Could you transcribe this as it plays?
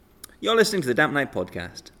You're listening to the Damp Night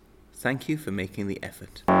Podcast. Thank you for making the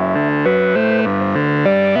effort.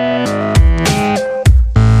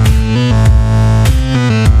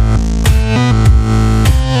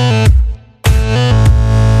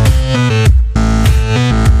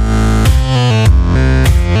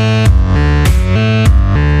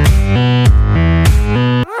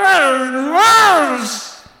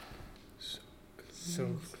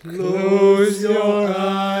 Close your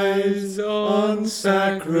eyes on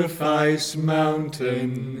Sacrifice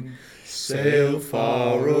Mountain. Sail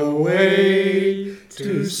far away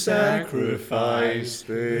to Sacrifice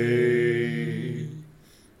Bay.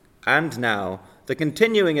 And now, the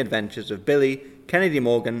continuing adventures of Billy, Kennedy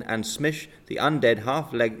Morgan, and Smish, the undead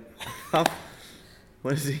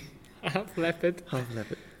what is he? Half leopard. Half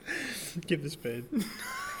leopard. Give the spade.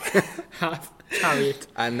 Half chariot.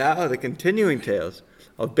 And now, the continuing tales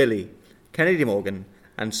of Billy, Kennedy Morgan,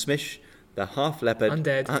 and Smish, the half leopard.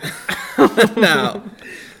 Undead. Now,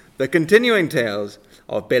 the continuing tales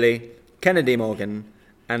of Billy, Kennedy Morgan,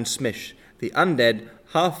 and Smish, the undead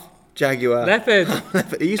half jaguar. Leopard. Half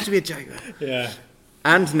leopard. It used to be a jaguar. Yeah.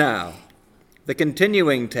 And now, the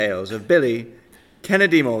continuing tales of Billy,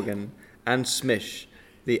 Kennedy Morgan, and Smish,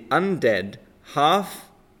 the undead half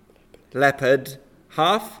leopard,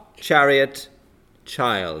 half chariot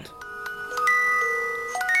child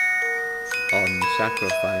on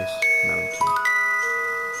Sacrifice Mountain.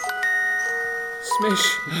 Smish.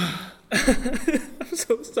 I'm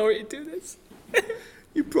so sorry to do this.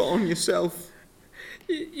 You brought on yourself.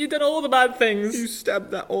 You did all the bad things. You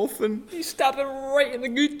stabbed that orphan. You stabbed him right in the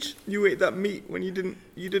gooch. You ate that meat when you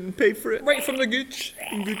didn't pay for it. Right from the gooch.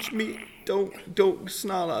 Gooch meat. Don't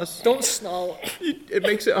snarl at us. Don't snarl. It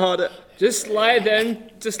makes it harder. Just lie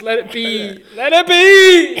then. Just let it be. Let it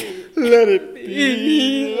be. Let it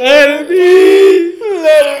be. Let it be.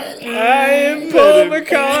 Let it be. I am Paul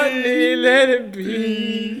McCartney. Let it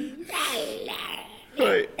be.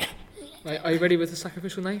 Right. Right, are you ready with the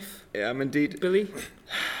sacrificial knife, Yeah, I'm indeed. Billy?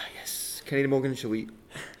 Yes. Kennedy Morgan, shall we?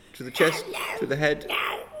 Through the chest, through the head,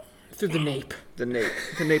 Through the nape. the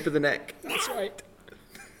nape of the neck. That's right.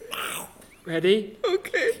 Ready?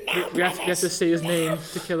 Okay. We have to say his name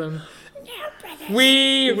to kill him.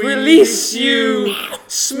 We release you,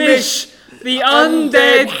 Smish, the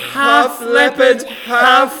undead half leopard,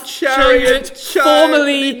 half chariot,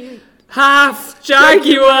 formerly half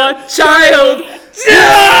jaguar child.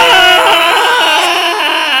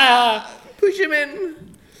 Push him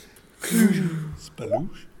in.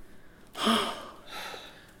 Spaloosh.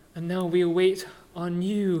 And now we await our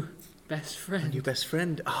new best friend. Your best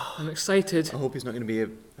friend. Oh, I'm excited. I hope he's not going to be a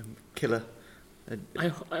killer. I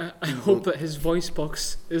hope that his voice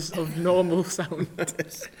box is of normal sound.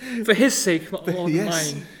 For his sake, not more than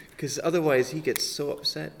mine. Because otherwise he gets so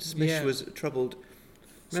upset. Smish Yeah. was troubled.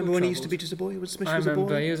 Remember when he used to be just a boy? When Smish I was a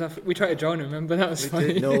remember. boy? We tried to drown him, remember? That was We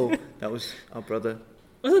funny. did. No, that was our brother.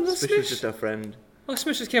 Was it not Smish was Smish? just our friend. Oh,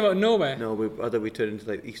 Smish just came out of nowhere. No, we turned into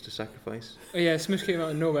like Easter sacrifice. Oh yeah, Smish came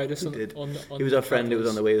out of nowhere just He did. on He was our friend who was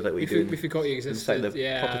on the way like we do. We forgot he It's existed. like the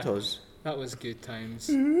yeah, Popatos. that was good times.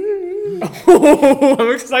 Oh,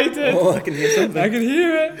 I'm excited. Oh, I can hear something. I can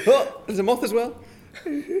hear it. Oh, there's a moth as well.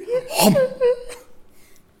 Oh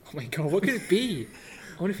my god, what could it be?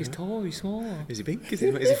 I wonder if he's tall or he's small. Is he pink? Is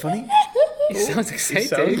he funny? He sounds He excited.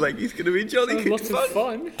 sounds like he's going to be jolly Sounds good lots of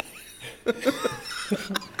fun. fun.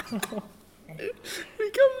 Here he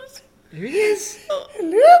comes. Here he is.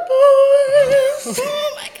 Hello, boys. Oh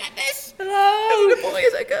my goodness. Hello. Is it a boy?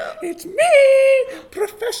 Is it a girl? It's me,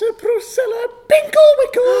 Professor Priscilla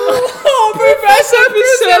Pinklewickle. Oh, Professor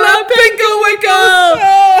Priscilla Pinklewickle!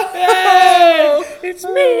 Yay! It's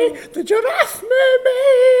me, the giraffe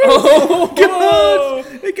mermaid. Oh, God!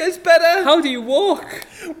 It gets better. How do you walk?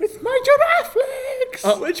 With my giraffe legs.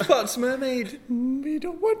 Which part's mermaid? We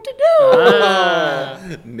don't want to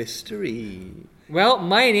know. Mystery. Well,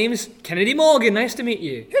 my name's Kennedy Morgan. Nice to meet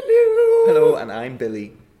you. Hello. Hello, and I'm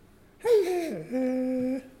Billy.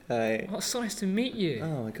 Hello. Hi. Oh, it's so nice to meet you.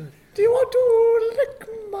 Oh my god. Do you want to lick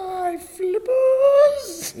my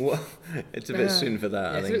flippers? What? It's a bit soon for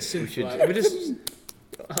that, Yeah, I it's a think. bit soon we for should. that. We're just...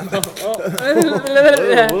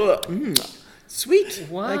 Sweet.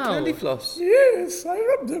 Wow. Like candy floss. Yes, I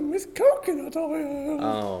rub them with coconut oil.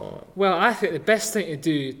 Oh. Well, I think the best thing to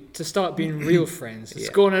do to start being real friends is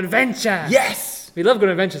go on an adventure. Yes! We love going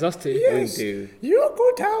on adventures, us two. Yes. We do. You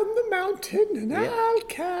go down the mountain and Yeah. I'll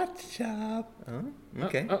catch up.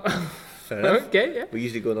 Okay. Fair enough. Okay, yeah. We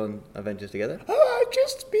usually go on adventures together. Oh,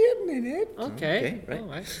 just be a minute. Okay. Okay, right. All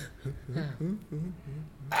right.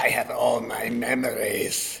 I have all my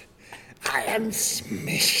memories. I am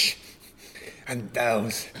Smish. And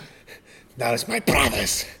those my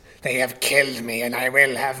brothers, They have killed me, and I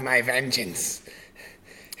will have my vengeance.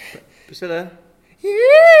 Priscilla,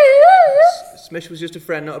 Yes! Smish was just a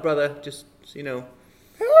friend, not a brother. Just so you know.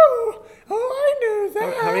 Oh, I know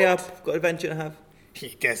that. Hurry up, got adventure to have. He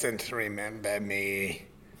doesn't remember me.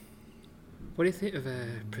 What do you think of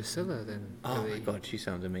Priscilla then? Oh Billy? my god, she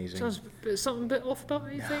sounds amazing. Sounds something a bit off about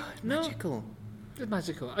it, you think? No, Magical. it's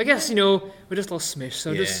magical. I guess, we just lost Smish,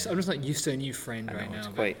 so Yeah. I'm just not used to a new friend I know, right now. it's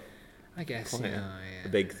but quite I guess, a yeah.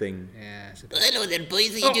 big thing. Yeah, it's a bit... Hello there,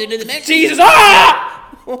 boys. What are you doing in the mountain? Jesus! Ah!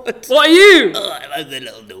 What? What are you? Oh, I'm the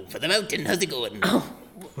little gnome for the mountain. How's it going?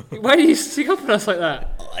 Why do you stick up on us like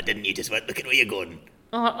that? Oh, didn't you just want looking where you're going?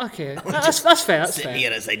 Oh, okay. That's fair, that's Sitting fair.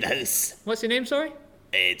 here outside the house. What's your name, sorry?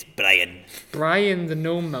 It's Brian, Brian the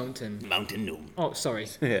Gnome Mountain. mountain gnome. Oh, sorry.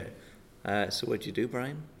 Yeah. So what'd you do,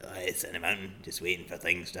 Brian? It's in a mountain, just waiting for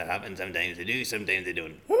things to happen. Sometimes they do, sometimes they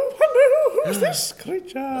don't. Oh, hello. Who's this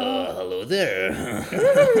creature? Oh, hello there.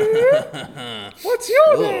 What's your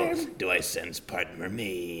Oh, name? do I sense part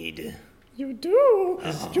mermaid? You do.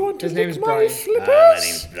 Do you want to His lick name's my Brian. slippers? My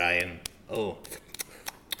name's Brian.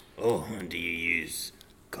 Oh, do you use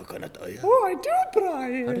coconut oil? Oh, I do,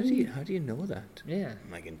 Brian. How do you know that? Yeah.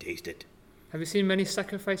 I can taste it. Have you seen many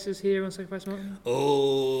sacrifices here on Sacrifice Mountain?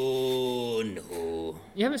 Oh, no.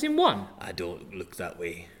 You haven't seen one? I don't look that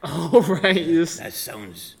way. Oh, right. That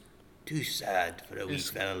sounds too sad for a wee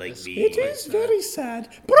fella like me. It is very sad.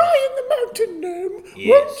 Brian the mountain gnome, Yes.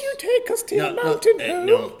 won't you take us to your mountain home?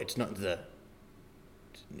 No, it's not the.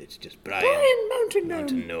 It's just Brian. Brian mountain gnome.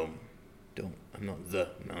 Mountain gnome. I'm not the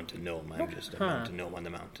mountain gnome. I'm just a mountain gnome on the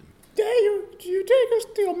mountain. Dare you take us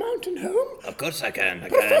to your mountain home? Of course I can.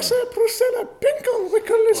 Professor Priscilla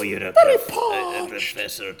Pinklewickle is Oh, you're a, very a parched.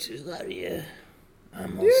 professor too, are you?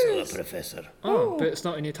 I'm also Yes. a professor. Oh, but it's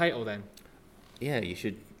not in your title then. Yeah, you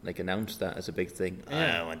should announce that as a big thing.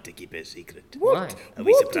 I want to keep it secret. What? Why? Are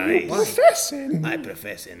we What do you surprised? profess in? I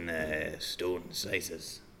profess in stone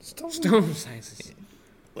sizes. Stone sizes.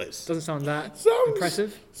 What's Doesn't sound that Sounds-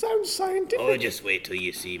 impressive. Sounds scientific. Oh, just wait till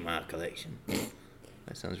you see my collection.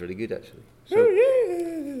 That sounds really good, actually. Oh, So,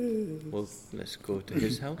 yeah. well, let's go to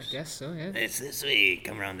his house. Guess so, yeah. It's this way.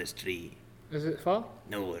 Come round this tree. Is it far?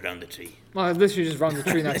 No, around the tree. Well, I literally just round the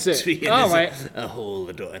tree and that's The it. tree and Oh, there's right. a hole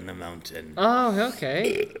in the mountain. Oh,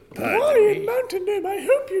 okay. Brian mountain gnome, I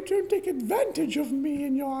hope you don't take advantage of me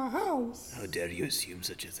in your house. How dare you assume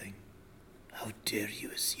such a thing? How dare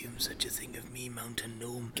you assume such a thing of me, mountain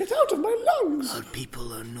gnome? Get out of my lungs. Our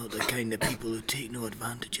people are not the kind of people who take no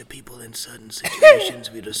advantage of people in certain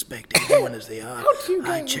situations. We respect everyone as they are. Out you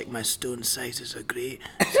I go. check my stone sizes are great.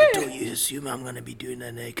 So don't you assume I'm going to be doing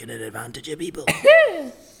and taking an advantage of people.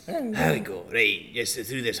 There we go. Right, just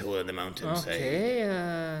through this hole in the mountainside.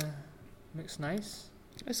 Okay, looks nice.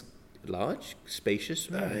 It's large, spacious.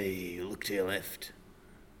 Aye, look to your left.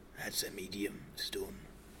 That's a medium stone.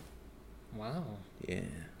 Wow. Yeah.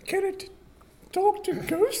 Can it talk to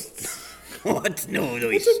ghosts? What? No,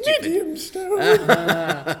 It's he's a stupid. medium stone.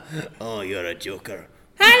 Oh, you're a joker.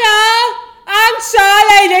 Hello, I'm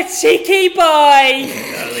Charlie, the cheeky boy.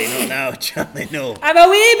 Charlie, not now. Charlie, no. I'm a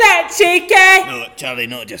wee bit cheeky. No, Charlie,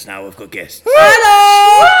 not just now. We've got guests.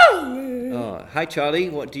 Hello, Oh, hi, Charlie.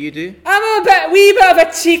 What do you do? I'm a wee bit of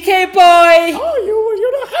a cheeky boy. Oh,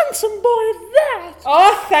 you're a handsome boy at that.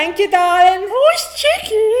 Oh, thank you, darling. Oh, it's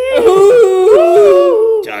cheeky.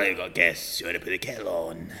 Ooh. Charlie, we've got guests. You want to put the kettle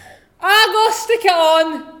on? I'll go stick it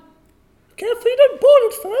on. Careful you don't boil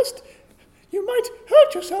it first. You might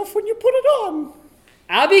hurt yourself when you put it on.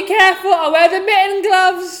 I'll be careful. I'll wear the mitten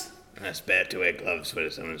gloves. That's better to wear gloves when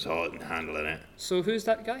someone's hot and handling it. So who's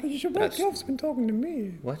that guy? You should wear That's- gloves when talking to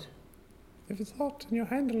me. What? If it's hot and you're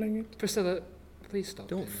handling it. Priscilla, please stop.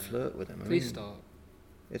 Don't doing that. flirt with him. I Please mean, stop.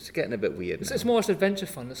 It's getting a bit weird. It's now. more just adventure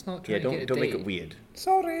fun. It's not Yeah, trying to get a don't make date. it weird.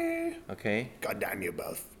 Sorry. Okay. God damn you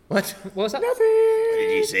both. What? What was that? What Nothing.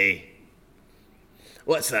 did you say?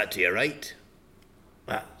 What's that to your right?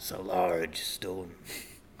 That's a large stone.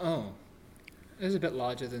 Oh, it is a bit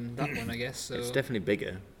larger than that one, I guess. So, It's definitely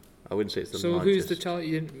bigger. I wouldn't say it's the so largest. who's the Charlie?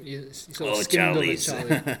 You sort of Oh, skimmed over Charlie's.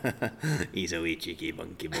 Charlie. He's a wee cheeky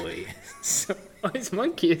monkey boy. So, oh, it's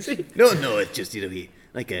monkey, is he? No, it's just,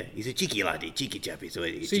 he's a cheeky laddie, cheeky chappy. So,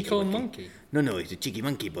 he's a So you cheeky call him monkey? No, he's a cheeky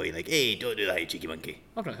monkey boy. Like, hey, don't do that, you cheeky monkey.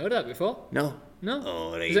 I've not heard of that before. No? No.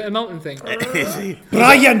 Oh, right. Is it a mountain thing? Is he?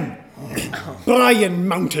 Brian! Brian,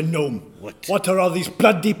 mountain gnome. What? What are all these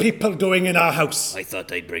bloody people doing in our house? I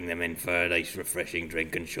thought I'd bring them in for a nice refreshing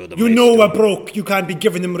drink and show them You my know we're stone. broke. You can't be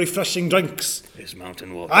giving them refreshing drinks. It's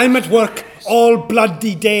mountain water. I'm at work all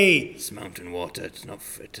bloody day It's mountain water. It's not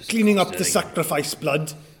fit. cleaning up the sacrifice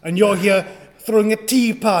blood, and you're here throwing a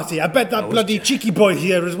tea party. I bet that bloody cheeky boy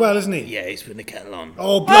here as well, isn't he? Yeah, he's putting the kettle on.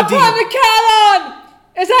 Oh, I bloody... put the kettle on!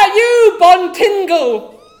 Is that you,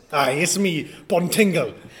 Bontingle? Aye, it's me,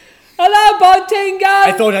 Bontingle. Hello, Bontingle!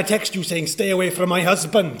 I thought I'd text you saying stay away from my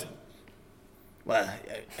husband. Well,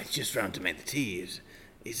 I just round to make the tea.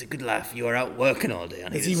 He's a good laugh. You are out working all day.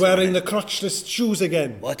 Is he wearing the crotchless shoes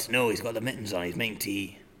again? What? No, he's got the mittens on. He's making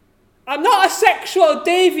tea. I'm not a sexual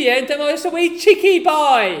deviant, I'm just a wee cheeky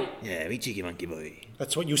boy. Yeah, wee cheeky monkey boy.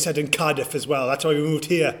 That's what you said in Cardiff as well. That's why we moved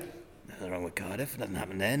here. Nothing wrong with Cardiff. Nothing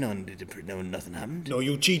happened there. Nothing happened. No,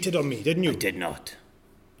 you cheated on me, didn't you? I did not.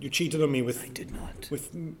 You cheated on me with... I did not.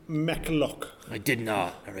 With Mechlock. I did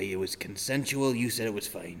not. All right, it was consensual. You said it was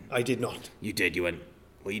fine. I did not. You did. You went,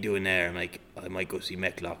 what are you doing there? I'm like, I might go see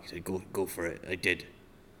Mechlock. You said, go for it. I did.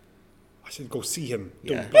 I said go see him.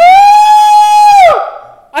 Yeah. Don't...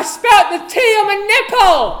 I spelt the T on my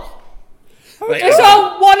nipple! Right, It's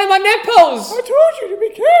on one of my nipples! I told you to be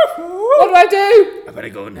careful. What do I do? I better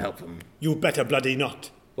go and help him. You better bloody not.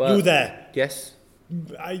 Well, You there. Yes?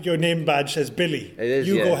 Your name badge says Billy. It is,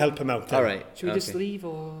 You yeah. go help him out then. All right. Should we just leave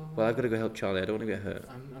or... Well, I've got to go help Charlie. I don't want to get hurt.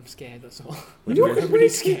 I'm scared, that's all. You I'm can really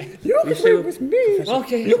wait. scared. You You can stay wait with with me.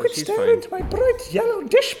 Okay. You can She's stare fine. into my bright yellow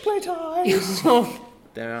dish plate eyes.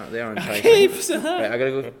 They are enticing. Okay, Right, I got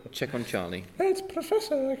to go check on Charlie. It's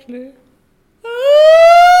Professor, actually.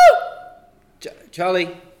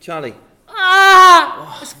 Charlie.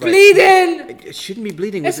 It's bleeding! It shouldn't be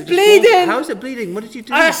bleeding. It's Was it just bleeding! wrong? How is it bleeding? What did you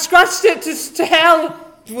do? I scratched it to hell!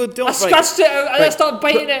 Well, don't, I scratched it and I started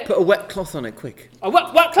biting it. Put a wet cloth on it, quick. A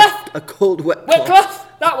wet cloth? A cold wet cloth. Wet cloth?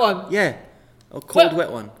 That one. Yeah. A cold Wet-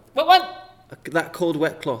 wet one. What one? That cold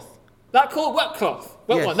wet cloth. That called wet cloth.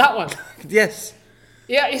 Wet Yes. one, that one. Yes.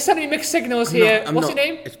 Yeah, you're sending me mixed signals here. I'm What's not. your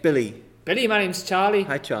name? It's Billy. Billy, my name's Charlie.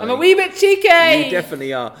 Hi, Charlie. I'm a wee bit cheeky. You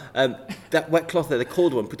definitely are. That wet cloth there, the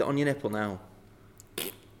cold one, put it on your nipple now.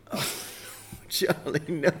 Oh, Charlie,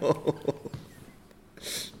 no.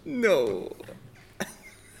 No.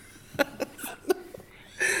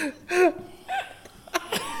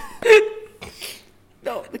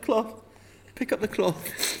 No, the cloth. Pick up the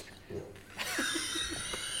cloth.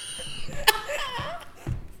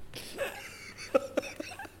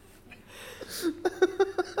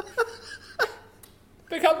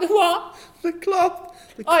 Pick up the what? The cloth.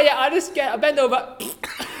 Oh yeah, I bend over.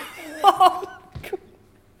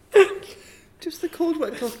 Just the cold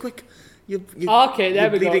wet cloth, quick. Okay, there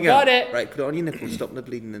you're we go. bleeding Got out. it. Right, put it on your nipple, stop the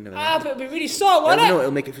bleeding and everything. But it'll be really sore, won't No, it?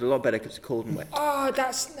 it'll make it feel a lot better because it's cold and wet. Oh,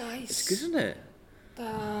 that's nice. It's good, isn't it?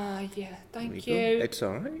 Yeah, There thank we go. you. It's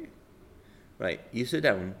alright. Right, you sit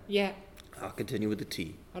down. Yeah, I'll continue with the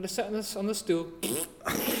tea. I'll just sit on the stool.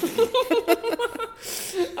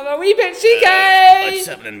 I'm a wee bit cheeky. What's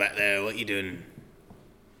happening back there? What are you doing?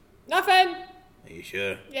 Nothing. Are you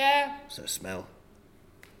sure? Yeah. What's that smell?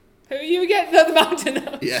 Who are you again? The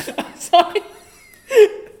mountain. Yeah. Sorry.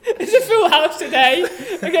 It's a full house today.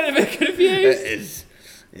 I'm getting a bit It confused. is.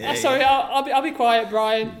 Yeah, Sorry, I'll be quiet,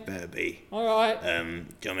 Brian. better be. All right. Do you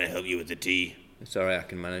want me to help you with the tea? It's alright, I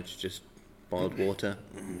can manage. Just boiled water.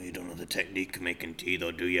 You don't know the technique of making tea,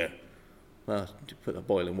 though, do you? Well, to put the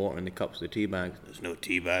boiling water in the cups, the tea bags. There's no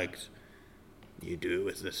tea bags. You do it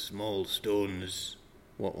with the small stones.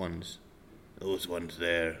 What ones? Those ones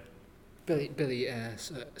there. Billy,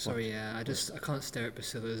 sorry, I can't stare at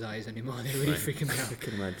Priscilla's eyes anymore. They're really freaking me out. I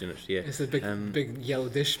can imagine it's, yeah. It's the big yellow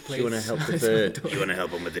dish plate. Do you want to help with the... You want to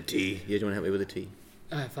help him with the tea? Yeah, do you want to help me with the tea?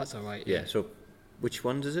 If that's all right. Yeah, so which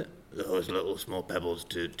ones is it? Those little small pebbles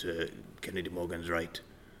to Kennedy Morgan's right.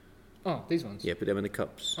 Oh, these ones. Yeah, put them in the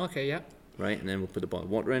cups. Okay, yeah. Right, and then we'll put the boiled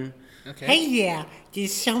water in. Okay. Hey there, did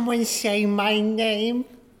someone say my name?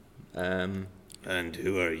 And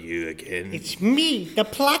who are you again? It's me, the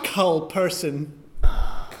plug hole person.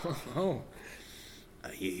 Oh.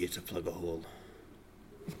 You here to plug a hole?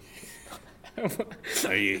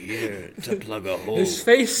 Are you here to plug a hole? His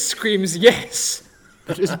face screams yes,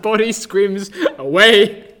 but his body screams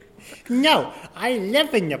away. No, I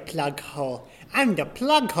live in the plug hole. I'm the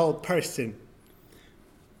plug hole person.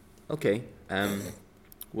 Okay,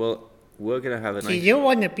 well, we're going to have a Do nice... you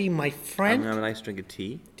want to be my I'm friend? going to have a nice drink of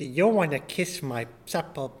tea. Do you want to kiss my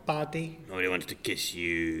supple body? Nobody wants to kiss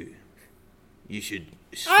you. You should...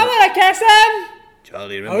 I want to kiss him.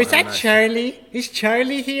 Charlie, remember Oh, is how that nice- Charlie? Is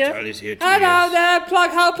Charlie here? Charlie's here too. Hello yes. there,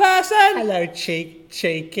 plug hole person. Hello,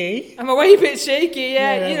 cheeky. I'm a wee bit shaky,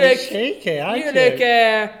 yeah. You're You a bit look, cheeky, aren't you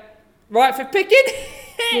look right for picking.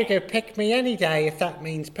 You can pick me any day if that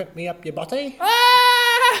means put me up your body. Ah!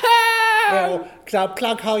 Well,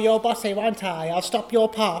 plug hole your body, won't I? I'll stop your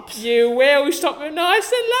pops. You will stop me nice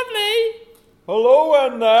and lovely. Hello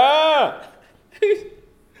in there!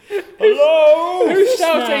 Hello? Who's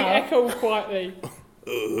shouting echo quietly?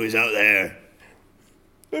 Who's out there?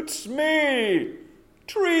 It's me,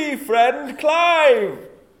 tree friend Clive.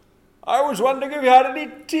 I was wondering if you had any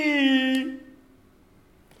tea.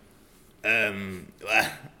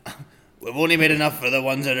 We've only made enough for the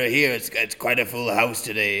ones that are here. It's quite a full house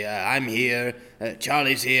today. I'm here.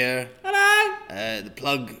 Charlie's here. Hello. The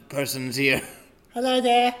plug person's here. Hello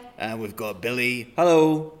there. We've got Billy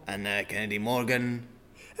Hello. and Kennedy Morgan.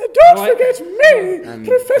 And don't Right. forget me, And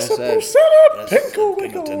Professor Priscilla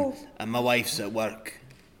Pinklewinkle. Pingleton. And my wife's at work.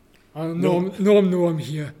 I'm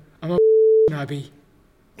here. I'm a Abby.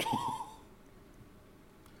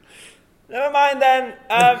 Never mind then.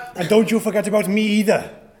 And don't you forget about me either.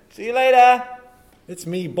 See you later. It's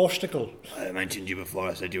me, Bosticle. I mentioned you before.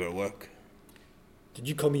 I said you were at work. Did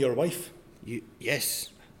you call me your wife? Yes.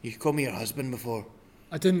 You called me your husband before.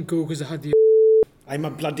 I didn't go because I had the. I'm a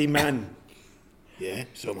bloody man. Yeah,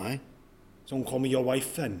 so am I. So don't call me your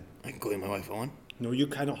wife then. I can call you my wife if I want. No, you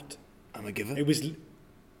cannot. I'm a giver. It was...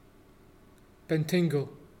 Ben Tingle,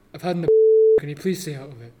 I've had an. Can you please stay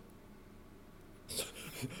out of it?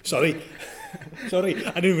 Sorry. Sorry,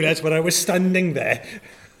 I didn't realise when I was standing there.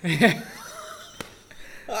 Yeah,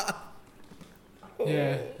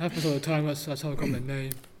 it happens all the time. That's how I got my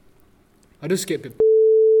name. I just get a bit.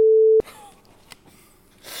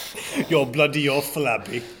 You're bloody awful,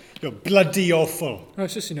 Abby. You're bloody awful. No,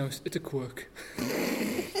 it's just it's a quirk.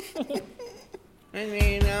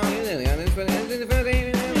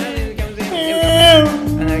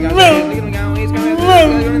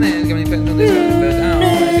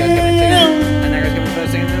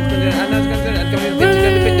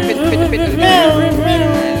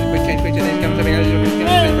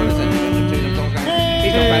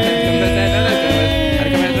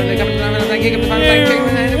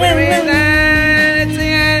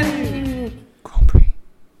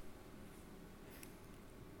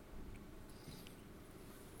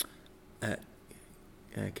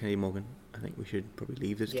 Kennedy Morgan, I think we should probably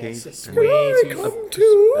leave this Yes, cave. it's and- way too. Come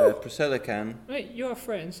to... Priscilla can. Wait, you're a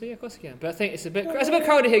friend, so yeah, of course you can. But I think it's a bit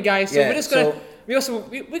crowded here, guys. So Yeah, we're just gonna. so-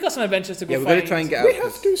 We got some adventures to go. Yeah, we're find. going to try and get out. We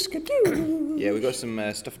 'cause- have to skidoo. Yeah, we got some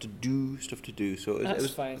stuff to do. So it That's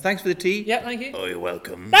was fine. Thanks for the tea. Yeah, thank you. Oh, you're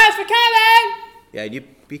welcome. Thanks for coming. Yeah, you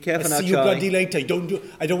be I'll careful now, see you Charlie. bloody later.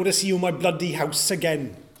 I don't want to see you in my bloody house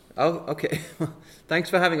again. Oh, okay. Thanks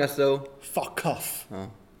for having us, though. Fuck off.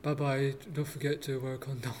 Bye bye. Don't forget to wear a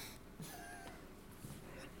condom.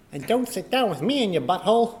 And don't sit down with me in your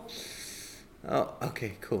butthole. Oh,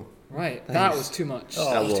 okay, cool. Right, that was too much. That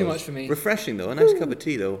that was too much for me. Refreshing, though. A nice cup of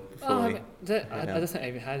tea, though. Before Oh, I, we... mean, I don't think I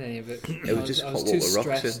even had any of it. It was just I hot was too water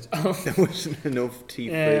rocks. stressed. There wasn't enough tea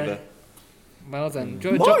Yeah. flavour. Well then,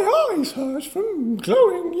 My eyes hurt from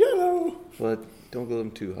glowing yellow. Well, don't go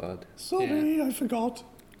them too hard. Sorry, I forgot.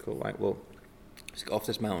 Cool, right, well, let's get off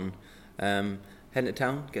this mountain. Head to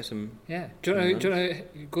town, get some... yeah. Do you want to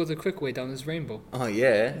go the quick way down this rainbow? Oh,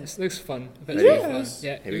 yeah. This looks fun. I bet Yes. it's fun.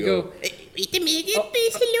 Yeah, Here here we we go. go. Wait a minute,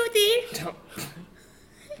 please. Hello there.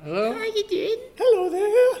 Hello? How are you doing? Hello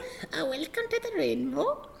there. Welcome to the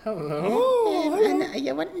rainbow. Hello? Oh, And are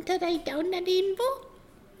you wanting to ride down the rainbow?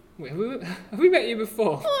 Wait, have we met you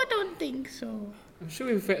before? Oh, I don't think so. I'm sure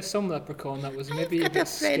we've met some leprechaun that was maybe I've got a a bit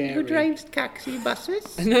friend scary. who drives taxi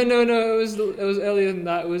buses. No, it was earlier than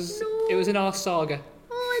that. It was in our saga.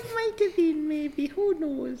 Oh, it might have been maybe. Who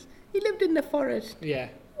knows? He lived in the forest. Yeah.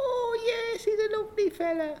 Oh, yes, he's a lovely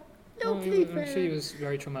fella. Lovely fella. I'm sure he was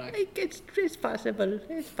very traumatic. Like, it's possible.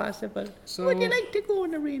 It's possible. So- Would you like to go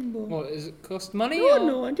on a rainbow? What, does it cost money? No, or?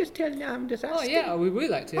 no, I'm just telling you. I'm just Oh asking. yeah, we would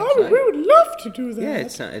like to. Oh, Absolutely. we would love to do that. Yeah,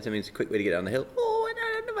 it's a quick way to get down the hill. Oh,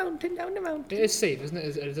 and down the mountain. It is safe, isn't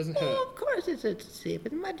it? It doesn't Oh, hurt. of course it's safe.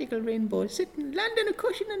 It's a magical rainbow. Sit and land on a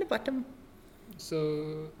cushion on the bottom.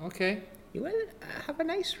 So okay, You will have a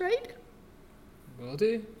nice ride. will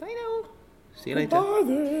do. Bye now. See you later. Bye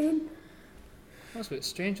then. That's a bit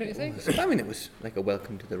strange, don't you think? I mean, it was like a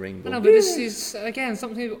welcome to the rainbow. I know, but this is again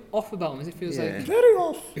something off about him. It feels Yeah. like Very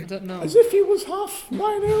off. I don't know. As if he was half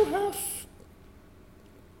rhino, half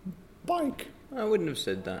bike. I wouldn't have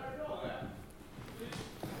said that.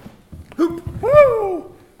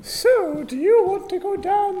 Oh, so do you want to go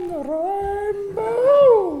down the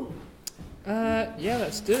rainbow? Yeah,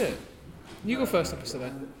 let's do it. You go first, officer.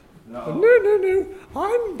 Then. No.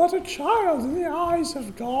 I'm but a child in the eyes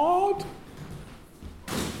of God.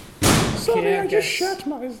 Sorry, Okay, I I just guess- shat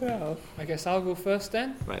myself. I guess I'll go first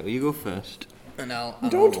then. Right, well, you go first. And I'll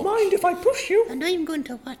Don't watch. mind if I push you. And I'm going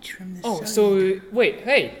to watch from the Oh, side. so wait,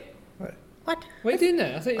 hey, What? what are you doing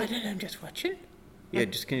there? I thought What? you, I'm just watching. Yeah,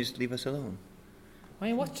 can you just leave us alone? why are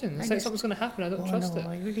you watching? It's I like just- something's going to happen. I don't Oh trust no, it.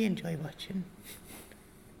 I really enjoy watching.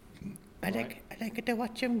 I like it to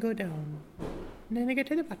watch him go down. And then I get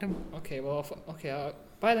to the bottom. Okay, well,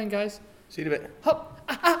 bye then, guys. See you in a bit. Hop.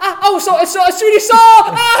 Oh, it's really sore!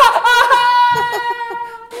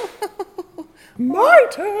 My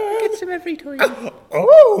turn. Get some every toy.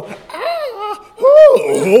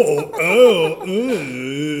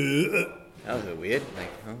 That was a bit weird. Like,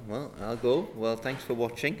 oh, well, I'll go. Well, thanks for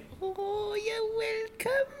watching. Oh, you're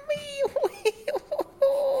welcome.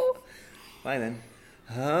 Bye then.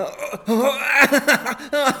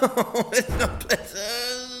 It's not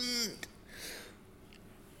pleasant.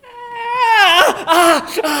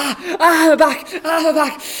 I'm back!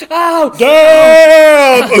 Ow!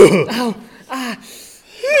 Damn!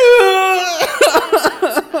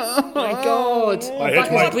 My God! I My hit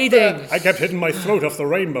back my- is bleeding. I kept hitting my throat off the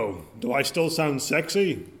rainbow. Do I still sound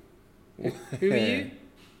sexy? Who are you?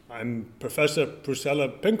 I'm Professor Priscilla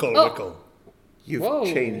Pinklewickle. You've Whoa.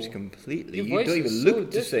 changed completely. Your You voice don't even is look so the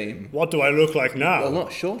different. same. What do I look like now? Well,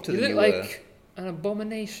 not shorter You than look you were. like an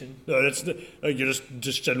abomination. No, that's you're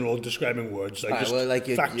just general describing words. Like Right, just well, like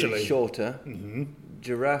you're factually. shorter,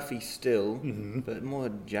 giraffe still, but more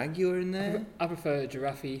jaguar in there. I prefer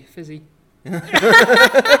giraffe fizzy.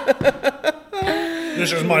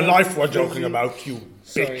 This is my life we're joking about, you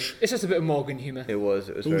Sorry. bitch. It's just a bit of Morgan humour. It was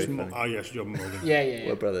Who's very funny. yes, you're Morgan. Yeah.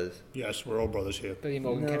 We're brothers. Yes, we're all brothers here. Billy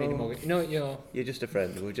Morgan, Kennedy Morgan. You know what you're... You're just a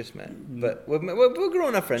friend. We've just met, but we're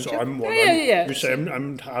growing our friendship. So I'm what? Yeah. You say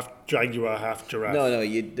I'm half jaguar, half giraffe. No,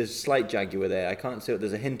 there's slight jaguar there. I can't say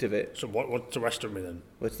there's a hint of it. So what's the rest of me then?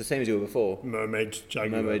 Well, it's the same as you were before. Mermaid,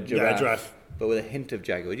 jaguar. Mermaid, Yeah, giraffe, giraffe. but with a hint of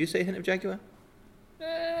jaguar. Would you say a hint of jaguar?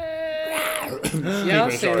 Yeah,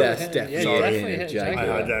 I'll say Sorry. that. That's Yeah, definitely definitely a hit jaguar. I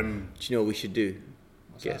jaguar. had Do you know what we should do?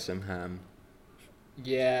 Get that? some ham.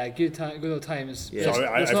 Yeah, good old times. Yeah. It's,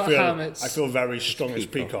 Sorry, it's not ham, it's... I feel very strong as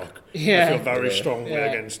peacock. peacock. Yeah. I feel very Yeah. strongly Yeah.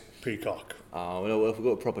 against peacock. Oh, well, if we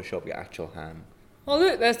go to a proper shop, get actual ham. Oh,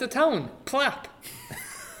 look, there's the town. Clap.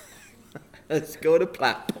 Let's go to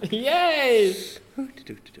Platt. Yay!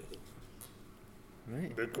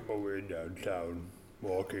 Right. Making my way downtown,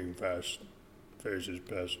 walking fast, faces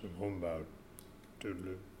past and homebound.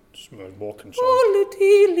 Doodly, smell walking song. You're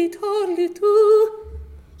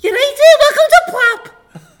right here, welcome to Plap.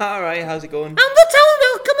 All right, how's it going? I'm the town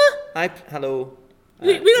welcomer. Hi, hello.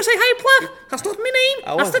 We don't say hi, Plap. That's not my name.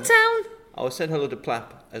 I That's the wasn't. town. I was said hello to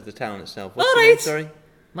Plapp as the town itself. What's All your name, right. sorry?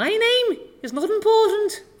 My name is not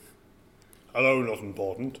important. Hello, not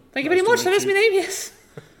important. Thank you very much. That is my name, yes.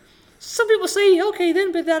 Some people say, okay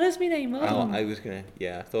then, but that is my name. Well Oh, done. I was gonna.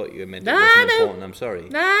 Yeah, I thought you meant it Nah, wasn't no. important. I'm sorry.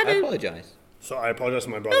 Nah, I no. apologise. So I apologize to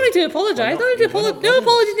my brother. No need to apologise. Why No not? need to Why not? apologise. No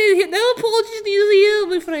apologies needed. No apologies needed here,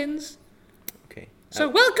 my friends. Okay. So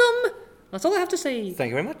welcome. That's all I have to say. Thank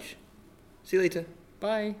you very much. See you later.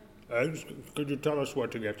 Bye. Could you tell us where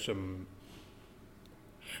to get some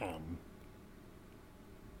ham?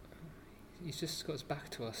 He's just got his back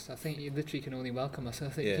to us. I think he literally can only welcome us. I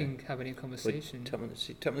don't think Yeah. he can have any conversation. Tap him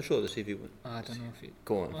on the shoulder, see if you would. I don't know if he...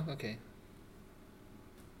 Go on. Oh, okay.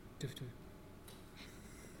 Do.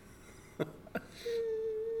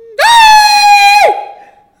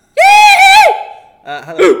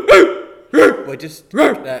 Hello. We're just.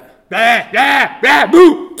 Right.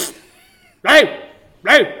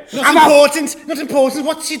 Not important.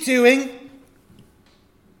 What's she doing?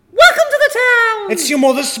 Welcome to the town. It's your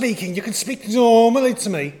mother speaking. You can speak normally to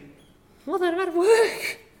me. Mother, I'm at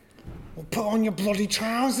work. Well, put on your bloody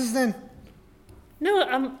trousers then. No,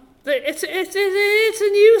 it's a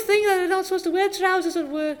new thing that I'm not supposed to wear trousers at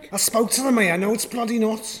work. I spoke to the mayor. I know it's bloody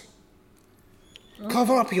nuts.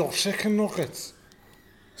 Cover up your chicken nuggets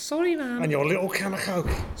Sorry, ma'am. and your little can of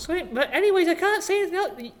Coke. Sorry, but anyways, I can't say anything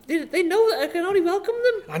else. They know that I can only welcome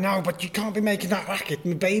them. I know, but you can't be making that racket.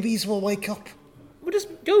 My babies will wake up. Well, just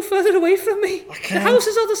go further away from me. I The can't. house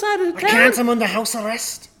is on the side of the I town. can't. I'm under house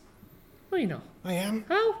arrest. Well, you know. I am.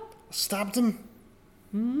 How? I stabbed him.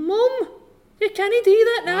 Mum, you can't do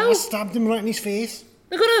that now. I stabbed him right in his face.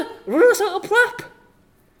 They're gonna run us out of Plap.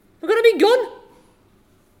 We're gonna be gone.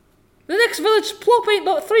 The next village, Plop, ain't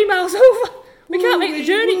about 3 miles over. We can't make the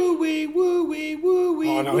journey.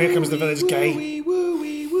 Oh no, here comes the village gay.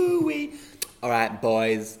 Alright,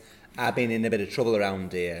 boys. I've been in a bit of trouble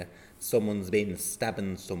around here. Someone's been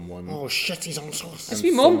stabbing someone. Oh shit, he's on to us. It's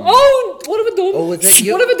me mum. Oh, what have I done? Oh, is that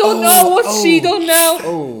you? What have I done now? What's she done now?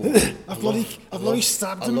 Oh, I've bloody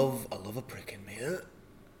stabbed I him. love a prick in me.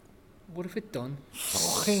 What have we done?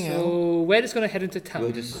 Fucking hell. So we're just going to head into town.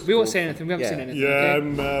 We'll just We won't go- say anything. We haven't yeah. seen anything. Yeah,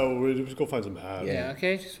 okay? we'll just go find some ham. Yeah,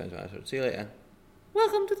 okay. Just find out. See you later.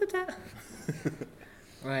 Welcome to the town.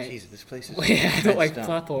 Right. Jesus, this place is. Yeah, I don't like messed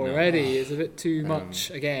up. Clap No. already. It's a bit too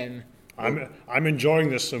much again. I'm enjoying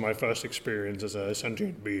this in my first experience as a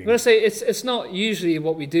sentient being. I'm gonna say it's not usually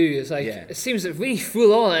what we do. It's like Yeah. it seems like really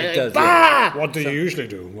full on. It like, does, bah! What do you usually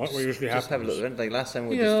do? What usually Just have a happens? look. Like last time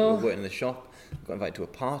we You were know. working in the shop, got invited to a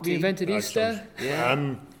party. We invented That Easter.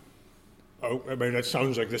 Yeah. I mean, it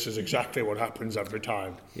sounds like this is exactly what happens every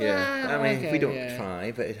time. Yeah. I mean, okay, we don't yeah.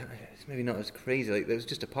 try, but it's maybe not as crazy. Like there was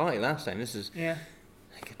just a party last time. This is. Yeah.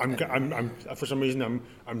 I'm for some reason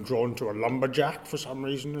I'm drawn to a lumberjack for some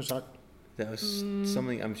reason. Is that That was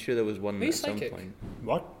something. I'm sure there was one Are you at some psychic? point.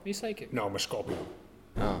 what? Are you psychic? No, I'm a Scorpio.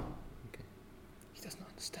 Oh, okay. He doesn't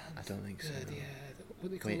understand. I don't think so.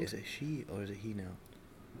 What they call Wait, it? is it she or is it he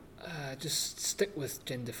now? Just stick with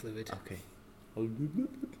gender fluid. Okay.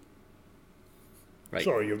 Right.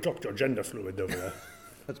 Sorry, you've dropped your gender fluid over there.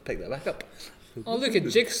 Let's pick that back up. Oh, look at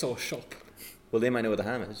Jigsaw Shop. Well, they might know where the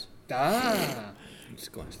ham is. Ah. Let's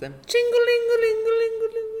go ask them.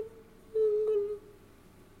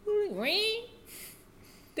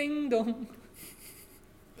 Ding dong.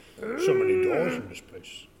 So many doors in this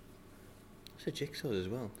place. It's a jigsaw as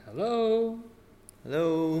well. Hello.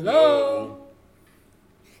 Hello. Hello.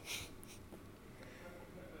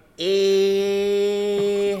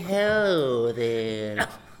 Hello there.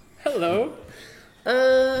 Hello.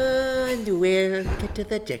 And welcome to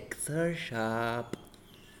the jigsaw shop.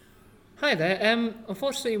 Hi there.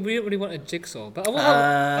 Unfortunately, we don't really want a jigsaw, but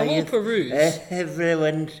I will peruse.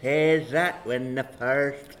 Everyone says that when the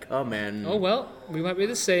first come in. Oh well, we might be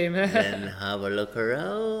the same. Then have a look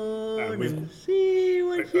around we've- and see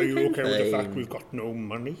what Are you you can okay with the fact find. we've got no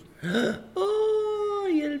money? Oh,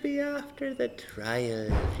 you'll be after the trial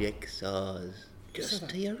jigsaws. Just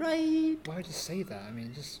to your right. Why would you say that? I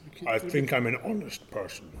mean, just I think I'm an honest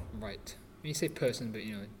person. right. When you say person, but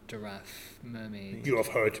giraffe, mermaid. You have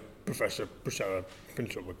heard Professor Priscilla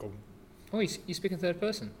Pinselwickle. Oh, you speak in third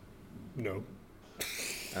person. No.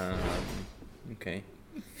 Okay.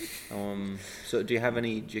 So, do you have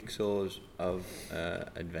any jigsaws of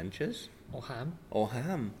adventures Or ham. or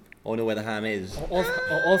ham? Or know where the ham is? Or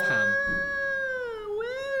of ham.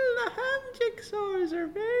 Well, the ham jigsaws are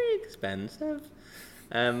very expensive.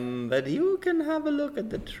 But you can have a look at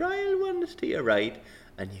the trial ones to your right,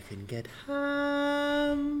 and you can get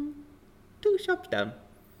ham 2 shops down.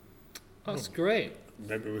 That's great.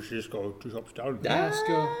 Maybe we should just go 2 shops down. Yeah, let's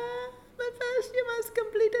go. But first, you must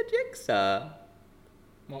complete a jigsaw.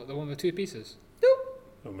 What, the one with 2 pieces?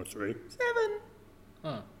 Number 3. 7.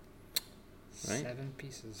 Oh. Right. 7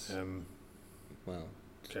 pieces. Well,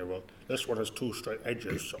 Okay, well, this one has 2 straight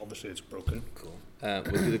edges, so obviously it's broken. cool. We'll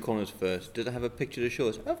do the corners first. Does it have a picture to show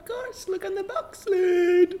us? Of course, look on the box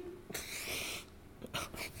lid.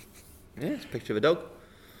 Yeah, it's a picture of a dog.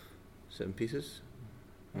 7 pieces.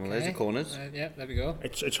 Well, there's the Okay. corners. Yeah, there we go.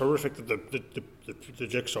 It's horrific that the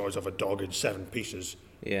jigsaw is of a dog in 7 pieces.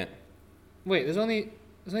 Yeah. Wait, there's only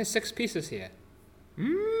 6 pieces here.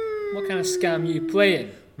 What kind of scam you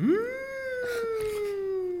playing?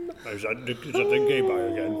 Is that the gay guy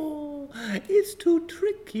again? Oh, it's to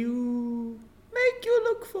trick you. Make you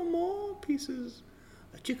look for more pieces.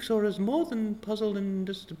 A jigsaw is more than puzzle in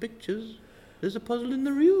just the pictures. There's a puzzle in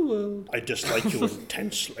the real world. I dislike you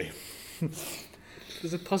intensely.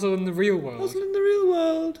 There's a puzzle in the real world. Puzzle in the real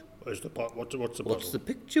world. What's the puzzle? What's the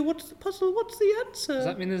picture? What's the puzzle? What's the answer? Does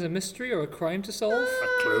that mean there's a mystery or a crime to solve? A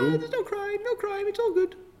clue? There's no crime, no crime. It's all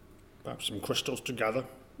good. Perhaps some crystals to gather.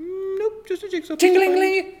 Nope, just a jigsaw.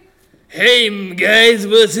 Ting-a-ling-ling! Hey guys,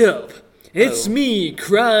 what's up? It's me,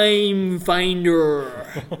 Crime Finder.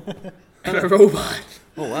 I'm a robot.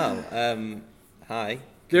 Oh wow. Hi.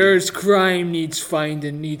 There's crime needs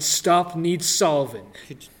finding, needs stop, needs solving.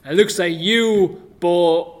 It looks like you,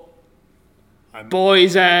 boys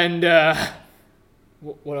and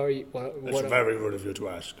what are you? It's very rude of you to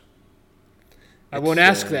ask. I won't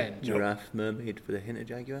ask then. Giraffe, mermaid for the hinter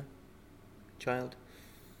jaguar. Child.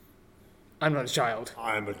 I'm not a child,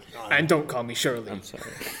 I'm and don't call me Shirley. I'm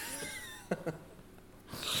sorry.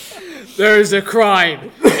 There's a crime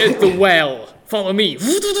at the well. Follow me.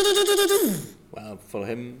 Well, follow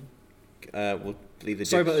him. We'll leave the.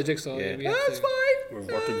 Sorry about the jigsaw. Yeah. We have That's to- fine. We've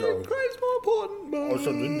got to go. Crime's more important. Bye.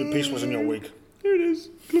 Also, the piece was in your wig. Here it is.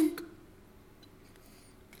 Clunk.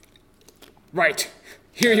 Right,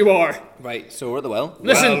 here you are. Right. So we're at the well.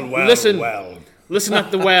 Listen, well, listen, well. listen at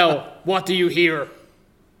the well. What do you hear?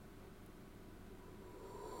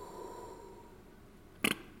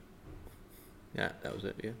 Yeah, that was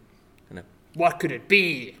it. Yeah. And What could it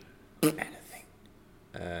be?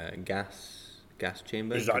 a gas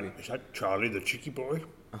chamber. Is that Charlie, the cheeky boy?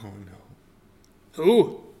 Oh no.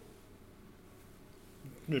 Who?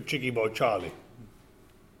 The cheeky boy Charlie.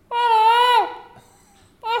 Oh,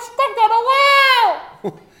 I stuck on a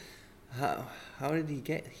well. How did he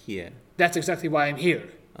get here? That's exactly why I'm here.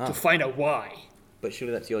 To find out why. But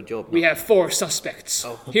surely that's your job. We have 4 suspects.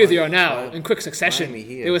 Here they are now, why- in quick succession. why am I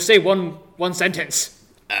here? They will say one sentence.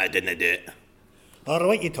 I didn't do it. Alright,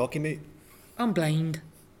 what you talking about? I'm blind.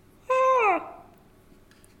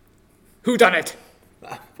 Who done it?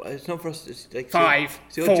 It's not for us. It's like 5,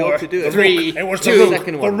 it's your 4, job to do it. 3, It was 2. the rook.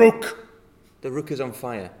 Second The one. rook. The rook is on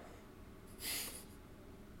fire.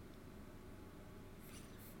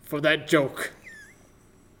 For that joke,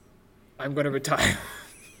 I'm gonna retire.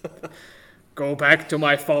 Go back to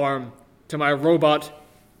my farm, to my robot,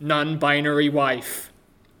 non-binary wife,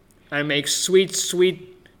 and make sweet,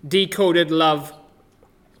 sweet, decoded love.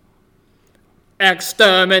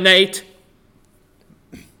 Exterminate.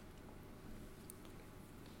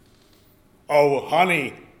 Oh,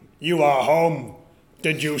 honey, you are home.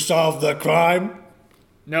 Did you solve the crime?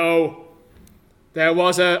 No. There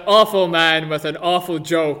was an awful man with an awful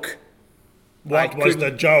joke. What was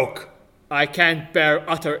the joke? I can't bear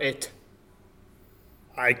utter it.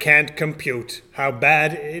 I can't compute how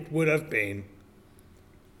bad it would have been.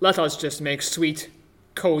 Let us just make sweet,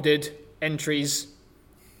 coded entries.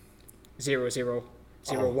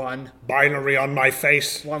 0001 Binary on my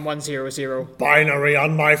face. 1100 Binary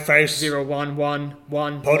on my face.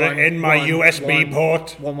 0111. Put it in my USB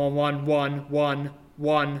port. 111111.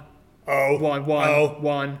 Oh.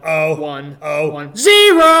 1111 Oh. 1 Oh. 1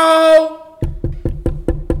 0.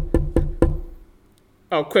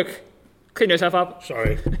 Oh, quick! Clean yourself up.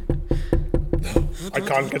 Sorry. I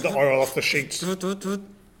can't get the oil off the sheets.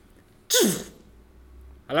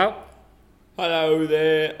 Hello. Hello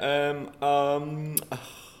there. I'm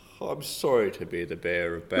sorry to be the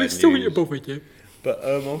bearer of bad news. bothered you. But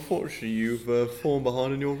unfortunately, you've fallen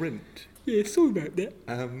behind on your rent. Yeah, sorry about that.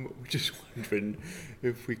 We're just wondering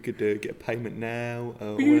if we could get a payment now.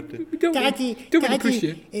 Daddy,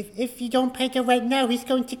 if you don't pay the rent now, he's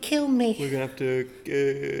going to kill me. We're gonna have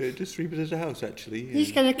to just repossess the house. Actually,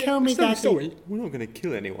 He's going to kill me, Daddy. Sorry. we're not gonna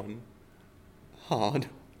kill anyone. Hard.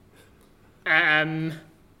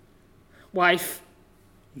 Wife,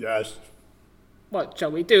 Yes. what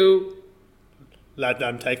shall we do? Let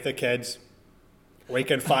them take the kids. We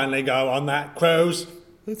can finally go on that cruise.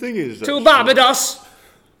 The thing is, To Barbados.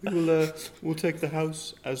 we'll take the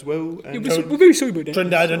house as well. And We're very sorry about that.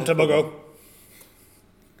 Trinidad and Tobago.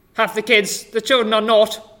 Have the kids. The children are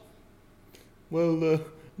not. well,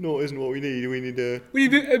 no, isn't what we need. We need We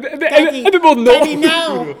need a Daddy, bit more than Daddy, that.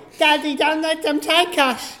 no. Daddy, don't let them take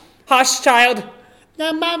us. Hush, child.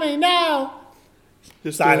 No, Mummy, no.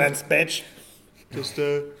 just Silence, bitch. Just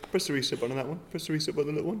press the reset button on that one. Press the reset button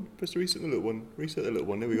on the little one. Press the reset on the little one. Reset the little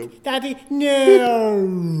one. There we go. Daddy,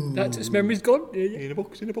 no. That's his memory's gone. Yeah, yeah. In a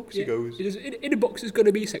box. He Yeah. goes. It is, in a box is going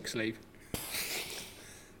to be a sex slave.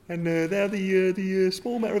 And there the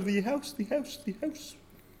small matter of the house. The house.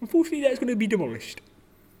 Unfortunately, that's going to be demolished.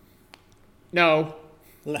 No.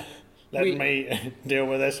 Let We- me deal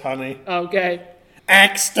with this, honey. Okay.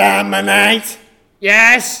 Exterminate!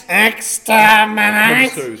 Yes. I'm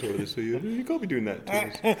Exterminate! so sorry. So you can't be doing that to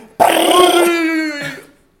us.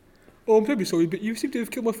 Oh, I'm very sorry, but you seem to have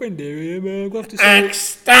killed my friend there. I'm going to have to say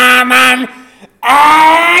Exterminate!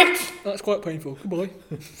 that's quite painful. Goodbye.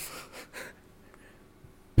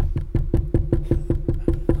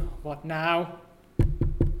 What now?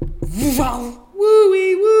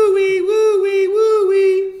 Woo-wee, woo-wee, woo-wee,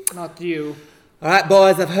 woo-wee. Not you. Alright,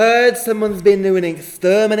 boys, I've heard someone's been doing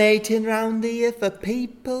exterminating round here for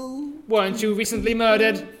people. Weren't you recently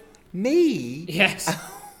murdered? Me? Yes.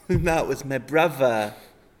 That was my brother.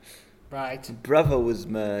 Right. Brother was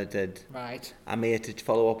murdered. Right. I'm here to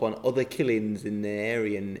follow up on other killings in the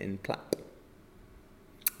area in Platt.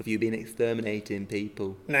 Have you been exterminating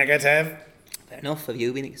people? Negative. Fair enough, have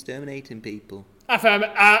you been exterminating people?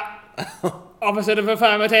 Opposite of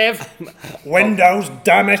affirmative. Windows,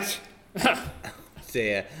 damn it!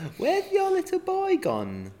 Dear, where's your little boy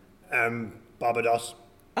gone? Barbados.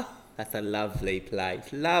 That's a lovely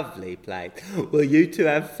place, lovely place. Well, you two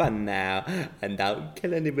have fun now, and don't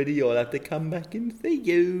kill anybody, you'll have to come back and see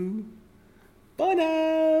you. Bye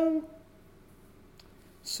now.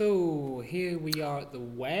 So, here we are at the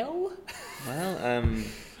well. Well,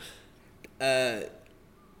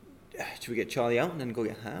 should we get Charlie out and then go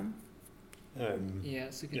get Ham? Yeah,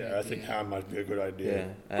 it's a good Yeah, idea. I think ham might be a good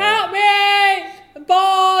idea. Help me! I'm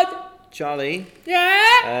bored! Charlie,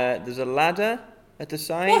 Yeah? there's a ladder at the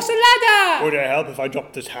side. What's a ladder? Would it help if I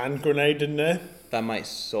dropped this hand grenade in there? That might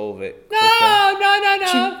solve it. No,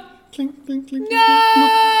 quicker. no. Clink, clink, clink.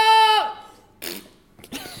 No!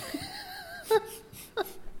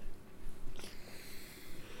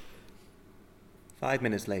 5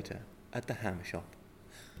 minutes later, at the ham shop.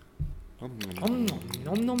 Nom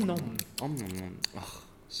nom nom.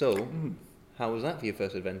 So, how was that for your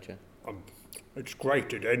first adventure? It's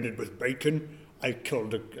great. It ended with bacon. I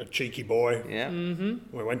killed a cheeky boy. Yeah,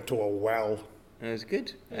 We went to a well. it was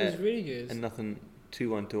good. It was really good. And nothing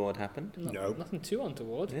too untoward happened. No. Nothing too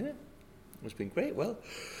untoward. Yeah, it's been great. Well,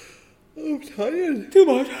 I'm tired. Too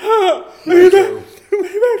much.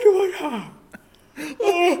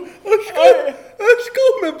 Let's go,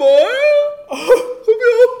 my boy.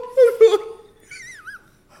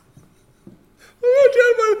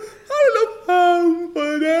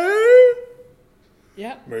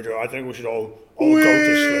 Yeah. Major, I think we should all go to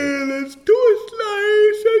sleep. Let's do a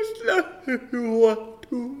slice. What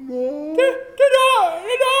tomorrow?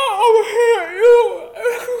 Over here, you.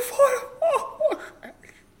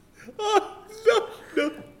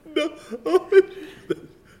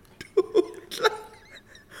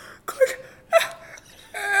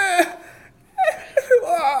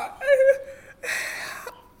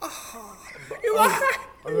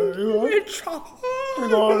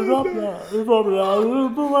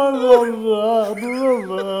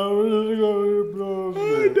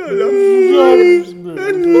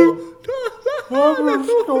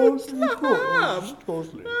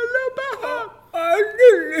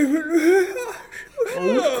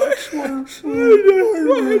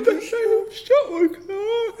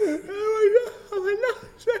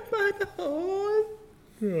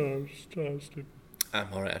 I'm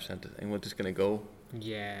alright, I think we're just gonna go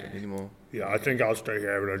Yeah. anymore. Yeah, I think I'll stay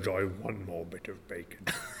here and enjoy one more bit of bacon.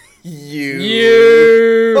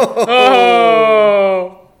 You.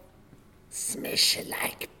 Oh. Smash you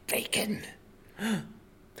like bacon.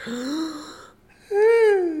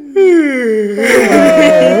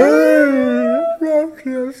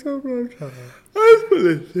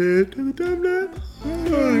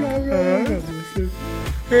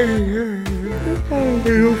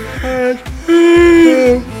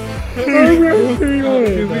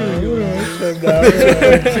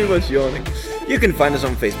 Too much yawning. You can find us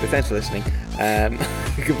on Facebook. Thanks for listening.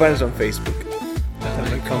 You can find us on Facebook. Damn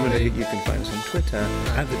Night Comedy. You can find us on Twitter.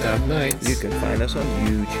 At the Damn Nights. You can find us on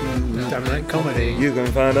YouTube. Damn Night Comedy. You can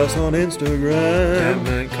find us on Instagram. Damn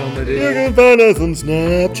Night Comedy. You can find us on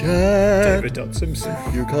Snapchat. David.Simpson.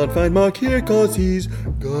 You can't find Mark here cause he's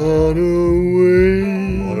gone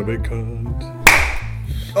away. What a big cunt.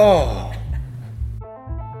 Oh.